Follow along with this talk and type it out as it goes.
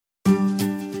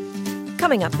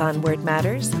Coming up on Word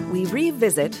Matters, we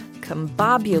revisit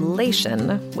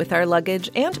recombobulation with our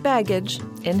luggage and baggage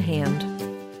in hand.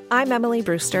 I'm Emily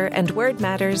Brewster, and Word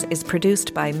Matters is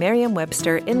produced by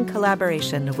Merriam-Webster in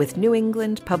collaboration with New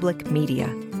England Public Media.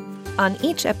 On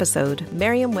each episode,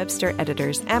 Merriam-Webster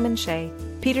editors Ammon Shea,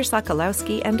 Peter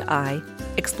Sokolowski, and I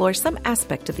explore some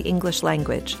aspect of the English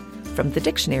language from the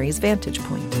dictionary's vantage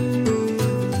point.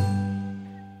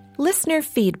 Listener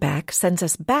feedback sends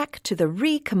us back to the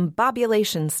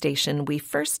recombobulation station we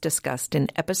first discussed in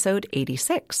episode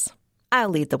 86. I'll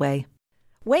lead the way.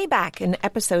 Way back in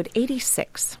episode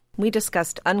 86, we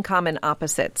discussed uncommon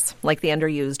opposites, like the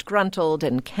underused gruntled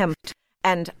and kempt,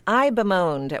 and I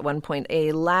bemoaned at one point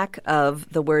a lack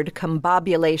of the word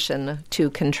combobulation to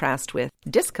contrast with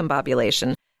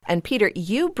discombobulation. And Peter,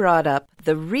 you brought up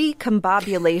the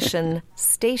recombobulation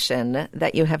station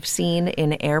that you have seen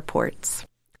in airports.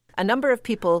 A number of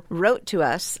people wrote to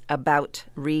us about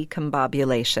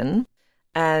recombobulation,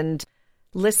 and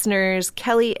listeners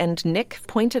Kelly and Nick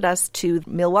pointed us to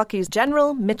Milwaukee's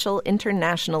General Mitchell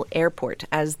International Airport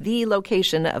as the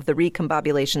location of the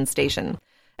recombobulation station.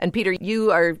 And Peter,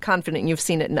 you are confident you've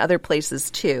seen it in other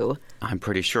places too. I'm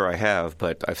pretty sure I have,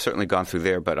 but I've certainly gone through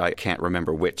there, but I can't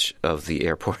remember which of the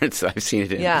airports I've seen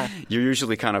it in. Yeah. You're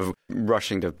usually kind of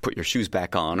rushing to put your shoes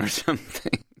back on or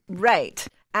something. Right.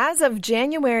 As of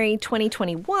January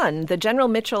 2021, the General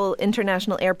Mitchell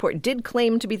International Airport did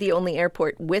claim to be the only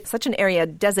airport with such an area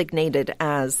designated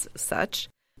as such.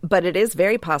 But it is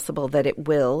very possible that it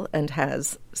will and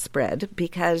has spread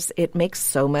because it makes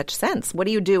so much sense. What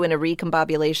do you do in a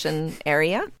recombobulation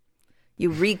area? You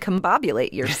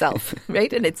recombobulate yourself,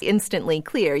 right? And it's instantly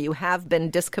clear you have been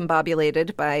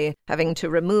discombobulated by having to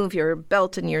remove your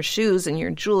belt and your shoes and your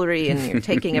jewelry, and you're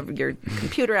taking your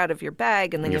computer out of your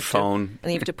bag, and then your phone.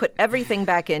 And you have to put everything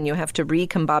back in. You have to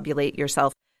recombobulate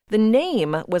yourself. The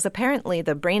name was apparently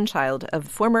the brainchild of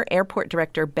former airport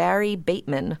director Barry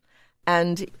Bateman.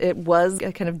 And it was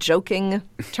a kind of joking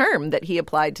term that he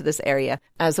applied to this area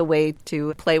as a way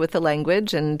to play with the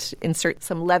language and insert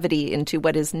some levity into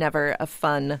what is never a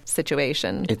fun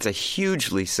situation. It's a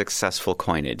hugely successful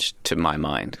coinage to my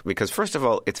mind because, first of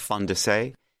all, it's fun to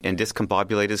say, and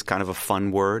discombobulate is kind of a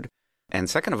fun word. And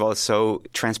second of all, it's so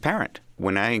transparent.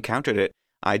 When I encountered it,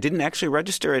 I didn't actually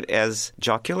register it as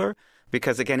jocular.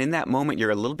 Because, again, in that moment,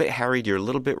 you're a little bit harried, you're a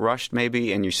little bit rushed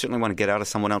maybe, and you certainly want to get out of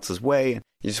someone else's way.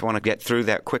 You just want to get through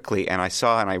that quickly. And I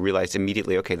saw and I realized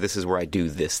immediately, okay, this is where I do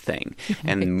this thing.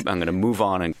 And I'm going to move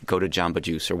on and go to Jamba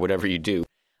Juice or whatever you do.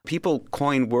 People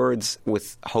coin words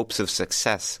with hopes of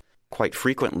success quite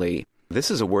frequently. This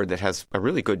is a word that has a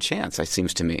really good chance, it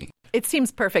seems to me. It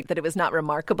seems perfect that it was not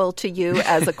remarkable to you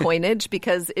as a coinage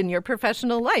because in your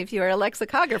professional life, you are a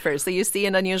lexicographer. So you see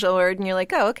an unusual word and you're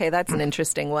like, oh, okay, that's an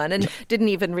interesting one. And didn't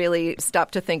even really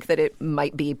stop to think that it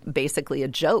might be basically a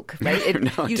joke, right?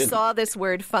 You saw this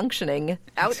word functioning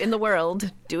out in the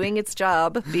world, doing its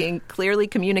job, being clearly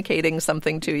communicating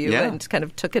something to you and kind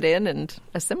of took it in and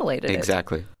assimilated it.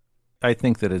 Exactly. I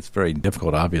think that it's very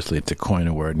difficult, obviously, to coin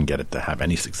a word and get it to have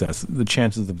any success. The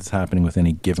chances of this happening with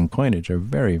any given coinage are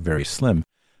very, very slim.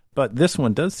 But this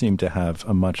one does seem to have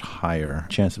a much higher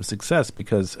chance of success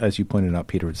because, as you pointed out,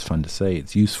 Peter, it's fun to say,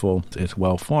 it's useful, it's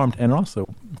well-formed, and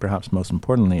also, perhaps most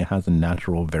importantly, it has a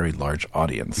natural, very large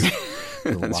audience.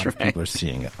 A lot of people are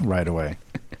seeing it right away.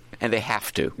 And they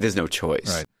have to. There's no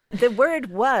choice. Right. The word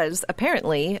was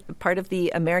apparently part of the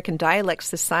American Dialect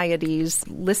Society's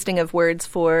listing of words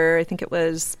for, I think it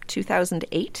was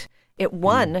 2008. It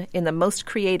won in the most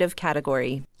creative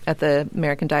category at the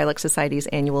American Dialect Society's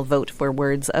annual vote for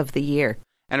Words of the Year.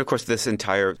 And, of course, this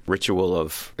entire ritual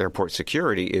of airport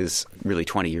security is really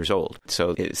 20 years old.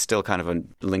 So it's still kind of,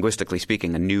 linguistically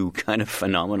speaking, a new kind of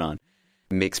phenomenon.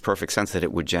 It makes perfect sense that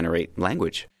it would generate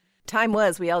language. Time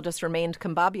was, we all just remained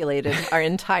combobulated our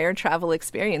entire travel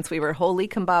experience. We were wholly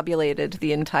combobulated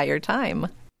the entire time.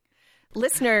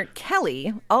 Listener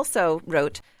Kelly also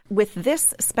wrote, with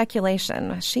this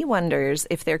speculation, she wonders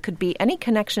if there could be any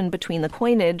connection between the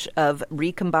coinage of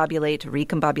recombobulate,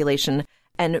 recombobulation,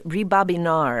 and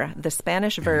rebobinar, the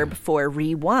Spanish verb for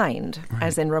rewind,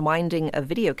 as in rewinding a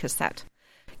videocassette.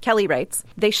 Kelly writes,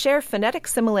 they share phonetic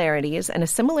similarities and a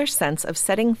similar sense of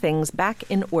setting things back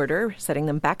in order, setting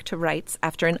them back to rights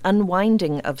after an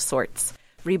unwinding of sorts.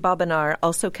 Rebobinar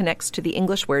also connects to the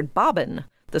English word bobbin,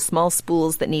 the small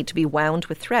spools that need to be wound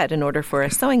with thread in order for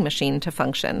a sewing machine to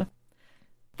function.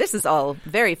 This is all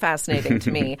very fascinating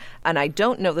to me, and I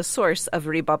don't know the source of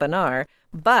rebobinar,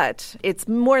 but it's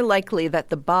more likely that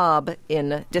the bob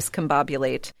in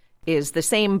discombobulate is the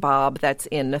same bob that's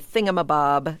in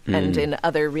thingamabob and in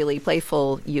other really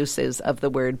playful uses of the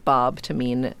word bob to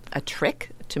mean a trick,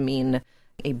 to mean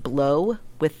a blow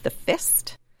with the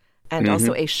fist and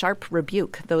also a sharp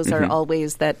rebuke. Those are all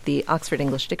ways that the Oxford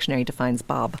English Dictionary defines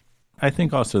Bob. I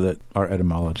think also that our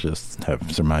etymologists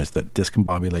have surmised that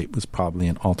discombobulate was probably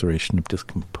an alteration of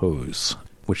discompose,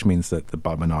 which means that the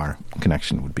Bob and R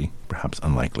connection would be perhaps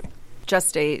unlikely.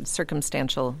 Just a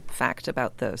circumstantial fact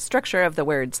about the structure of the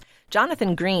words.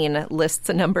 Jonathan Green lists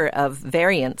a number of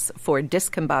variants for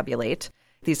discombobulate.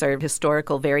 These are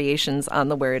historical variations on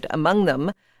the word. Among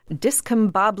them,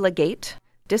 discombobligate,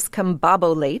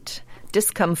 discombobulate,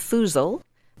 discomfoozle,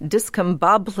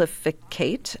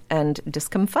 discomboblificate, and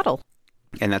discomfuddle.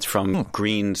 And that's from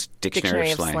Green's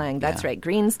Dictionary of Slang. That's right.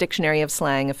 Green's Dictionary of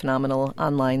Slang, a phenomenal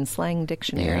online slang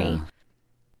dictionary. Yeah.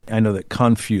 I know that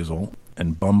confusal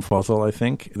and bumfuzzle, I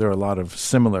think, there are a lot of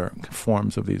similar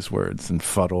forms of these words, and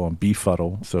fuddle and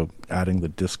befuddle. So adding the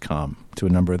discom to a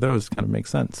number of those kind of makes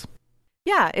sense.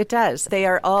 Yeah, it does. They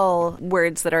are all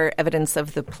words that are evidence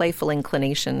of the playful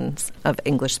inclinations of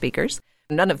English speakers.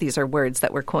 None of these are words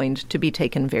that were coined to be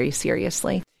taken very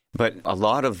seriously. But a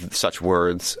lot of such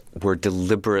words were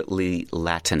deliberately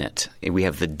Latinate. We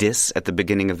have the dis at the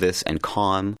beginning of this and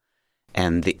com,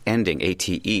 and the ending,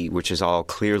 ate, which is all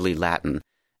clearly Latin.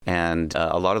 And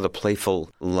a lot of the playful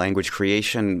language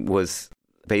creation was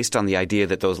based on the idea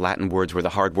that those Latin words were the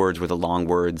hard words, were the long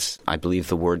words. I believe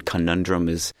the word conundrum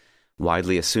is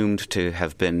widely assumed to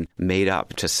have been made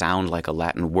up to sound like a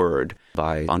Latin word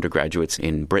by undergraduates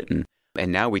in Britain.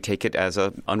 And now we take it as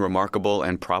a unremarkable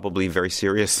and probably very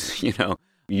serious,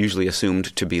 usually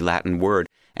assumed to be Latin word.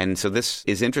 And so this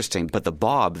is interesting. But the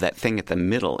bob, that thing at the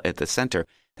middle, at the center,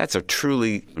 that's a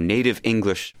truly native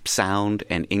English sound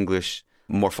and English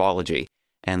morphology.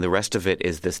 And the rest of it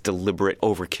is this deliberate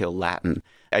overkill Latin.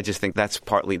 I just think that's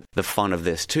partly the fun of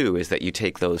this, too, is that you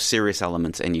take those serious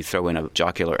elements and you throw in a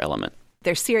jocular element.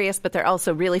 They're serious, but they're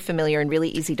also really familiar and really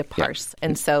easy to parse. Yeah.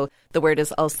 And so the word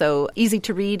is also easy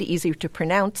to read, easy to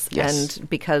pronounce. Yes. And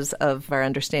because of our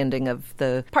understanding of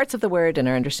the parts of the word and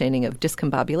our understanding of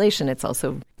discombobulation, it's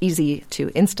also easy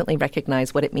to instantly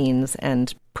recognize what it means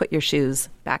and put your shoes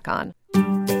back on.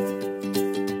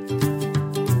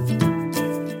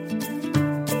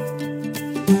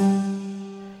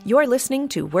 You're listening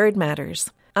to Word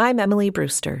Matters. I'm Emily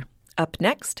Brewster. Up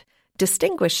next,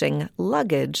 distinguishing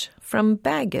luggage from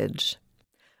baggage.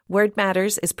 Word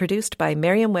Matters is produced by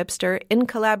Merriam-Webster in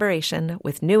collaboration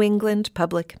with New England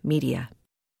Public Media.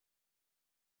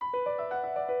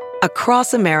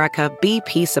 Across America,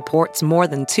 BP supports more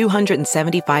than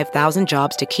 275,000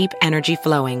 jobs to keep energy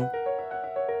flowing.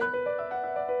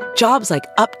 Jobs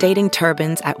like updating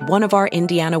turbines at one of our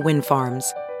Indiana wind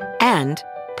farms and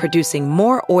producing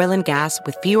more oil and gas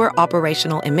with fewer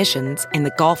operational emissions in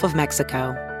the Gulf of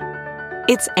Mexico.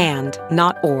 It's and,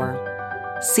 not or.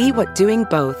 See what doing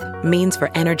both means for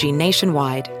energy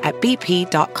nationwide at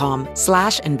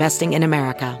bp.com/investing in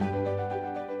America.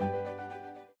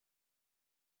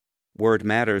 Word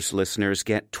Matters listeners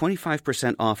get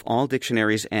 25% off all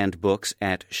dictionaries and books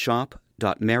at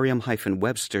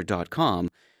shop.merriam-webster.com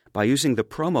by using the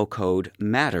promo code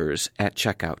MATTERS at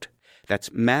checkout.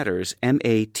 That's MATTERS,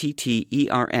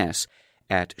 MATTERS,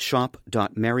 at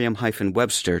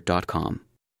shop.merriam-webster.com.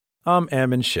 I'm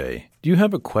Ammon Shea. Do you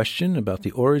have a question about the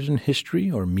origin,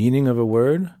 history, or meaning of a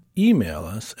word? Email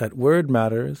us at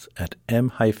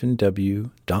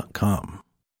wordmatters@m-w.com.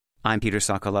 I'm Peter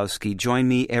Sokolowski. Join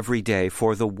me every day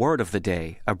for the Word of the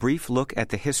Day, a brief look at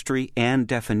the history and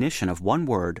definition of one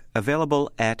word,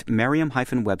 available at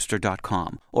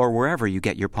merriam-webster.com or wherever you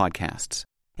get your podcasts.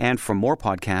 And for more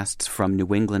podcasts from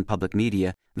New England Public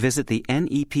Media, visit the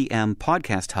NEPM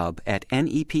Podcast Hub at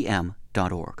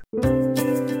nepm.org.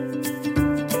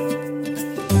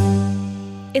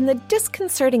 In the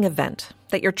disconcerting event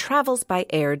that your travels by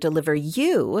air deliver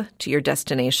you to your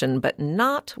destination but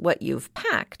not what you've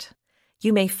packed,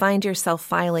 you may find yourself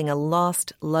filing a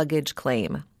lost luggage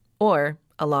claim or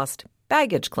a lost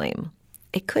baggage claim.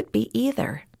 It could be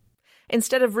either.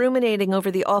 Instead of ruminating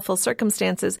over the awful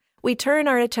circumstances, we turn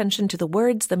our attention to the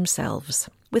words themselves,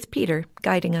 with Peter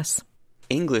guiding us.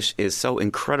 English is so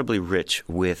incredibly rich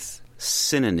with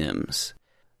synonyms.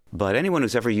 But anyone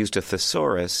who's ever used a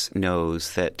thesaurus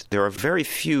knows that there are very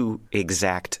few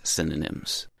exact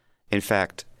synonyms. In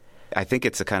fact, I think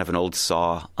it's a kind of an old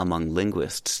saw among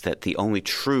linguists that the only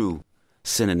true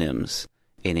synonyms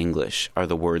in English are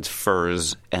the words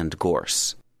furs and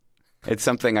gorse. It's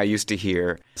something I used to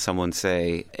hear someone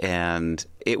say, and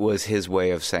it was his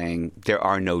way of saying there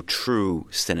are no true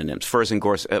synonyms. Furs and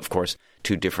gorse, of course,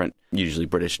 two different, usually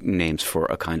British names for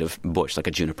a kind of bush, like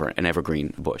a juniper, an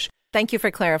evergreen bush. Thank you for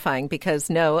clarifying, because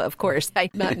no, of course, I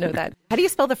did not know that. How do you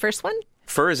spell the first one?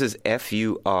 Furze is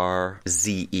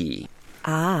F-U-R-Z-E.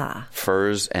 Ah.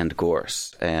 Furs and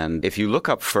gorse. And if you look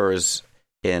up furs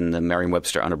in the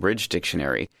Merriam-Webster Unabridged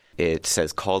Dictionary, it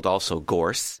says called also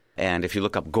gorse. And if you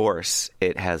look up gorse,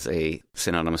 it has a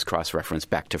synonymous cross-reference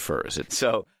back to furs.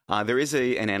 So there is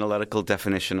an analytical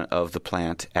definition of the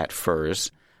plant at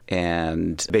furs.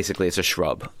 And basically it's a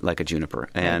shrub, like a juniper.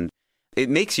 And it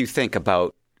makes you think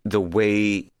about the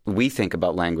way we think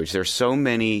about language. There's so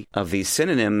many of these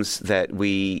synonyms that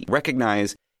we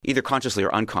recognize either consciously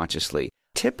or unconsciously.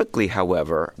 Typically,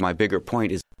 however, my bigger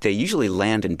point is they usually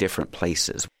land in different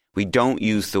places. We don't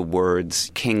use the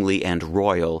words kingly and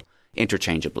royal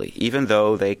interchangeably, even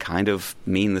though they kind of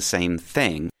mean the same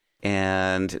thing.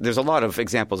 And there's a lot of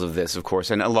examples of this, of course,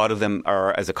 and a lot of them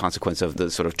are as a consequence of the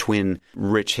sort of twin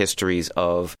rich histories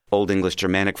of Old English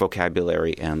Germanic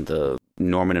vocabulary and the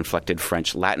Norman-inflected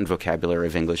French Latin vocabulary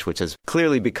of English, which has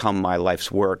clearly become my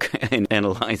life's work in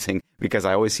analyzing because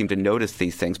I always seem to notice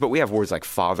these things. But we have words like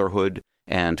fatherhood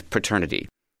and paternity.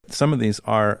 Some of these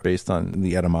are based on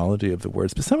the etymology of the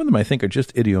words, but some of them I think are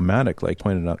just idiomatic, like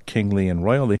pointed out kingly and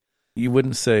royally. You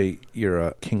wouldn't say you're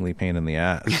a kingly pain in the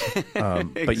ass,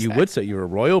 but you would say you're a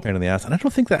royal pain in the ass. And I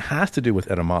don't think that has to do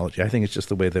with etymology. I think it's just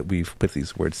the way that we've put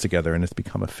these words together and it's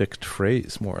become a fixed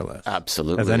phrase, more or less.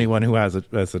 Absolutely. As anyone who has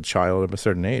a child of a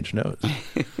certain age knows.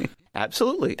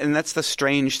 Absolutely. And that's the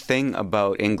strange thing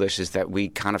about English is that we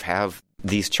kind of have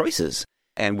these choices.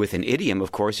 And with an idiom,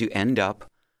 of course, you end up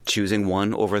choosing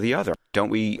one over the other. Don't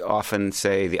we often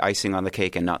say the icing on the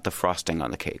cake and not the frosting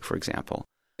on the cake, for example?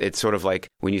 It's sort of like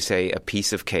when you say a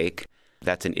piece of cake,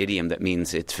 that's an idiom that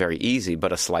means it's very easy,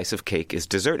 but a slice of cake is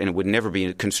dessert, and it would never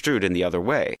be construed in the other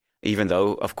way, even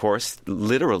though, of course,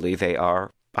 literally they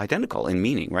are identical in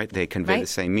meaning, right? They convey the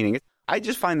same meaning. I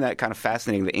just find that kind of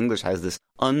fascinating that English has this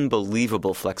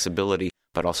unbelievable flexibility,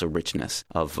 but also richness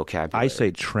of vocabulary. I say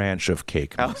tranche of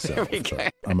cake myself. So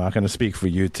I'm not going to speak for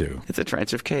you two. It's a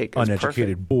tranche of cake.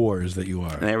 Uneducated boors that you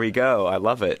are. There we go. I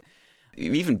love it.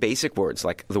 Even basic words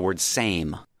like the word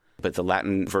same, but the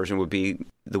Latin version would be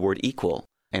the word equal.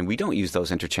 And we don't use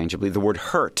those interchangeably. The word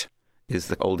hurt is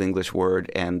the Old English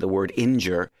word, and the word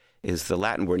injure is the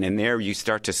Latin word. And there you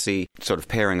start to see sort of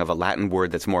pairing of a Latin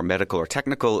word that's more medical or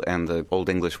technical and the Old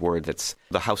English word that's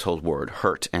the household word,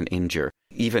 hurt and injure.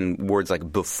 Even words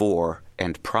like before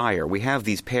and prior. We have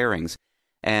these pairings,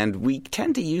 and we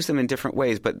tend to use them in different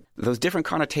ways, but those different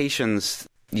connotations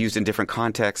used in different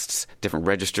contexts, different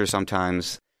registers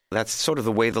sometimes, that's sort of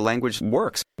the way the language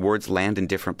works. Words land in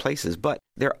different places, but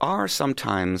there are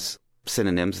sometimes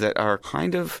synonyms that are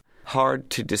kind of hard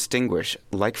to distinguish,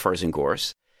 like furs and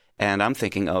gorse. And I'm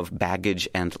thinking of baggage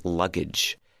and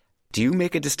luggage. Do you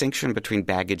make a distinction between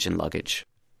baggage and luggage?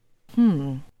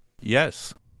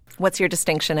 Yes. What's your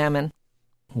distinction, Ammon?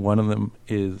 One of them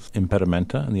is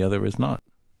impedimenta and the other is not.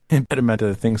 Impedimenta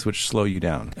are things which slow you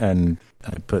down. And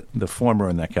I put the former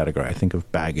in that category. I think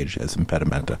of baggage as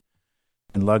impedimenta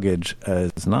and luggage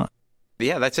as not.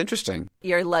 Yeah, that's interesting.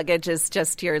 Your luggage is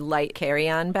just your light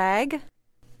carry-on bag?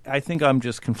 I think I'm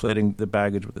just conflating the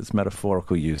baggage with its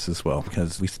metaphorical use as well,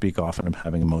 because we speak often of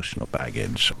having emotional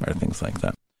baggage or things like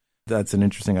that. That's an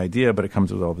interesting idea, but it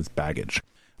comes with all this baggage,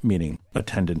 meaning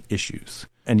attendant issues.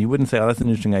 And you wouldn't say, oh, that's an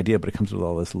interesting idea, but it comes with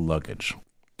all this luggage.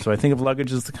 So I think of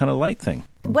luggage as the kind of light thing.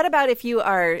 What about if you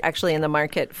are actually in the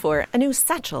market for a new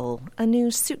satchel, a new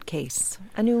suitcase,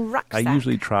 a new rucksack? I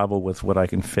usually travel with what I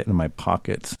can fit in my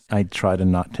pockets. I try to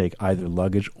not take either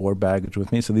luggage or baggage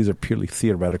with me, so these are purely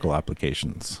theoretical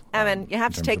applications. Evan, you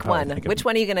have to take one. Which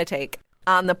one are you going to take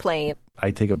on the plane?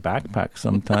 I take a backpack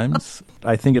sometimes.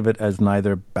 I think of it as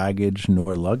neither baggage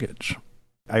nor luggage.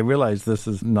 I realize this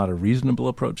is not a reasonable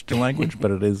approach to language,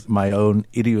 but it is my own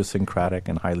idiosyncratic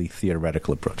and highly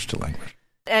theoretical approach to language.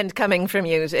 And coming from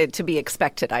you, to be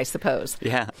expected, I suppose.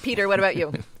 Yeah. Peter, what about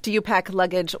you? Do you pack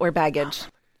luggage or baggage?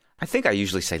 I think I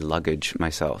usually say luggage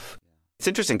myself. It's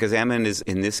interesting because Ammon is,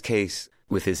 in this case,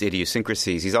 with his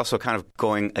idiosyncrasies, he's also kind of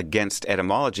going against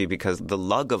etymology because the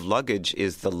lug of luggage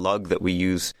is the lug that we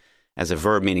use as a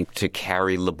verb, meaning to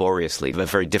carry laboriously, a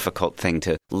very difficult thing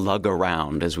to lug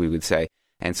around, as we would say.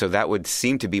 And so that would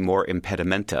seem to be more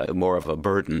impedimenta, more of a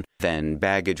burden than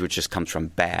baggage, which just comes from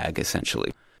bag,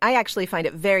 essentially. I actually find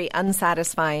it very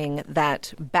unsatisfying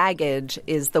that baggage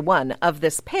is the one of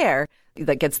this pair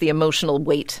that gets the emotional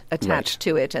weight attached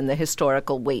to it and the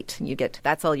historical weight. You get,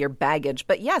 that's all your baggage.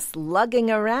 But yes,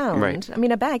 lugging around. Right. I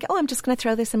mean, a bag. Oh, I'm just going to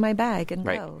throw this in my bag and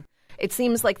go. It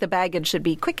seems like the baggage should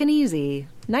be quick and easy,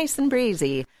 nice and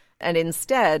breezy. And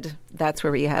instead, that's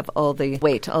where we have all the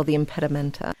weight, all the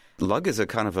impedimenta. Lug is a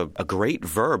kind of a great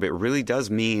verb. It really does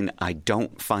mean I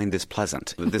don't find this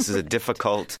pleasant. This is a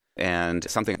difficult and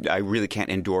something I really can't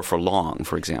endure for long,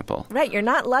 for example. Right. You're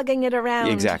not lugging it around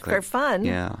exactly. for fun.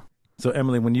 Yeah. So,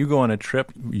 Emily, when you go on a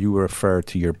trip, you refer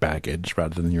to your baggage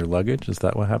rather than your luggage. Is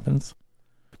that what happens?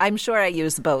 I'm sure I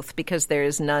use both because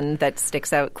there's none that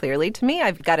sticks out clearly to me.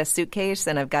 I've got a suitcase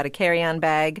and I've got a carry-on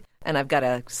bag and I've got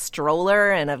a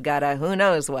stroller and I've got a who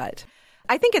knows what.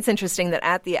 I think it's interesting that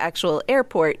at the actual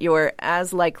airport, you're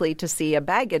as likely to see a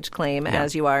baggage claim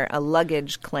as you are a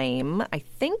luggage claim, I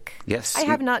think. Yes. I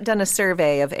have not done a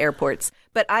survey of airports,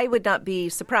 but I would not be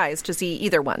surprised to see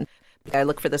either one. I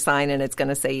look for the sign and it's going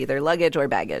to say either luggage or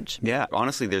baggage. Yeah,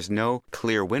 honestly, there's no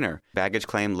clear winner. Baggage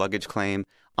claim, luggage claim,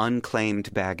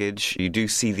 unclaimed baggage. You do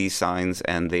see these signs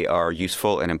and they are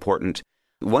useful and important.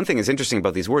 One thing that's interesting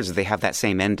about these words is they have that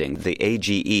same ending. The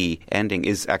AGE ending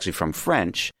is actually from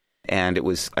French, and it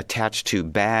was attached to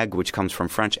bag, which comes from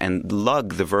French, and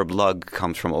lug, the verb lug,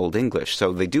 comes from Old English.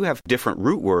 So they do have different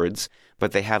root words,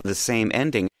 but they have the same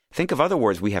ending. Think of other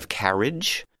words. We have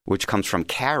carriage, which comes from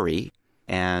carry,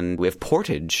 and we have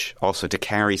portage, also to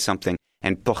carry something.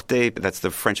 And porter, that's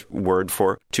the French word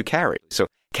for to carry. So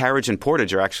carriage and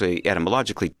portage are actually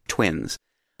etymologically twins.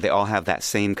 They all have that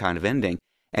same kind of ending.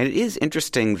 And it is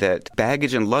interesting that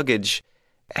baggage and luggage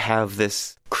have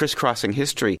this crisscrossing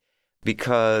history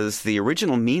because the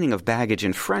original meaning of baggage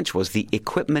in French was the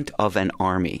equipment of an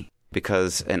army,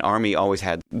 because an army always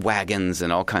had wagons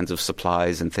and all kinds of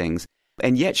supplies and things.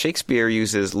 And yet Shakespeare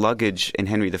uses luggage in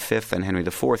Henry V and Henry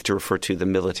IV to refer to the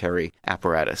military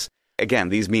apparatus. Again,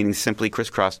 these meanings simply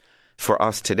crisscross for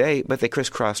us today, but they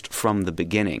crisscrossed from the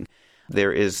beginning.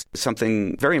 There is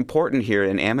something very important here,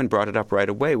 and Ammon brought it up right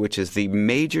away, which is the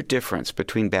major difference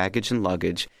between baggage and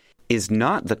luggage is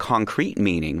not the concrete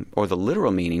meaning or the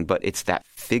literal meaning, but it's that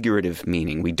figurative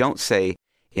meaning. We don't say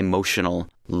emotional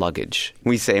luggage.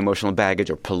 We say emotional baggage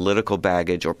or political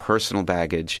baggage or personal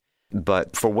baggage.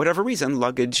 But for whatever reason,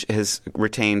 luggage has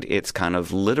retained its kind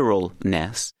of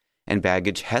literalness and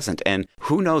baggage hasn't. And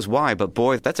who knows why, but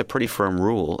boy, that's a pretty firm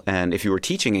rule. And if you were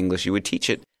teaching English, you would teach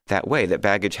it that way, that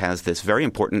baggage has this very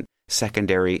important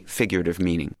secondary figurative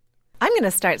meaning. I'm going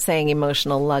to start saying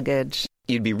emotional luggage.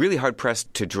 You'd be really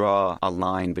hard-pressed to draw a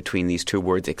line between these two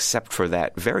words except for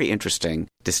that very interesting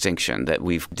distinction that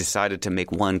we've decided to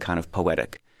make one kind of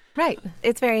poetic. Right.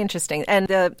 It's very interesting. And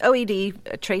the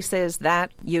OED traces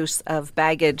that use of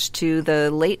baggage to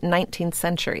the late 19th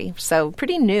century, so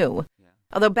pretty new. Yeah.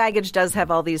 Although baggage does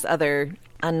have all these other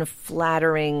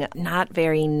unflattering, not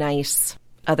very nice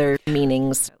other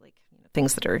meanings, like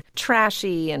things that are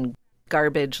trashy and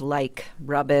garbage-like,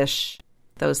 rubbish.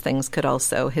 Those things could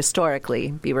also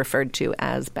historically be referred to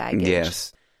as baggage.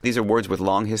 Yes. These are words with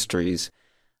long histories.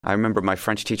 I remember my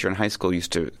French teacher in high school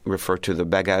used to refer to the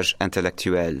bagage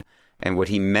intellectuel. And what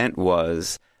he meant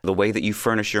was the way that you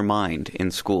furnish your mind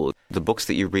in school, the books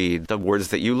that you read, the words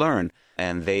that you learn.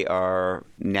 And they are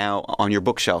now on your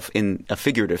bookshelf in a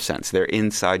figurative sense. They're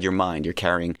inside your mind. You're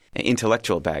carrying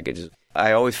intellectual baggage.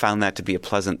 I always found that to be a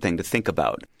pleasant thing to think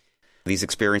about. These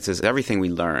experiences, everything we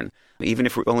learn, even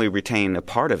if we only retain a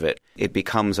part of it, it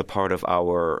becomes a part of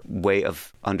our way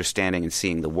of understanding and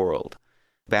seeing the world.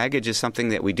 Baggage is something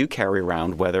that we do carry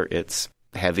around, whether it's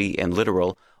heavy and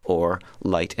literal or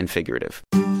light and figurative.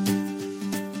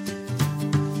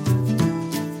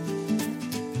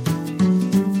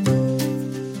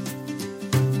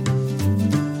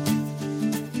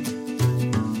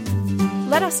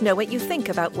 Let us know what you think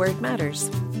about Word Matters.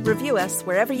 Review us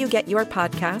wherever you get your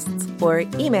podcasts or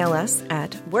email us at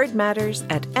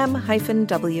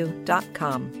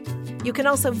wordmatters@m-w.com. You can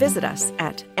also visit us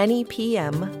at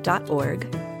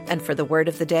nepm.org. And for the word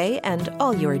of the day and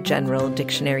all your general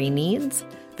dictionary needs,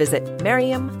 visit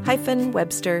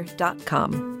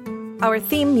merriam-webster.com. Our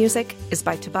theme music is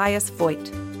by Tobias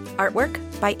Voigt. Artwork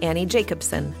by Annie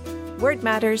Jacobson. Word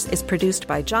Matters is produced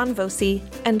by John Voci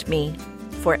and me.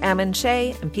 For Ammon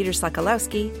Shea and Peter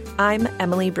Sokolowski, I'm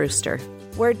Emily Brewster.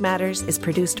 Word Matters is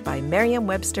produced by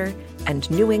Merriam-Webster and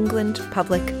New England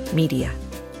Public Media.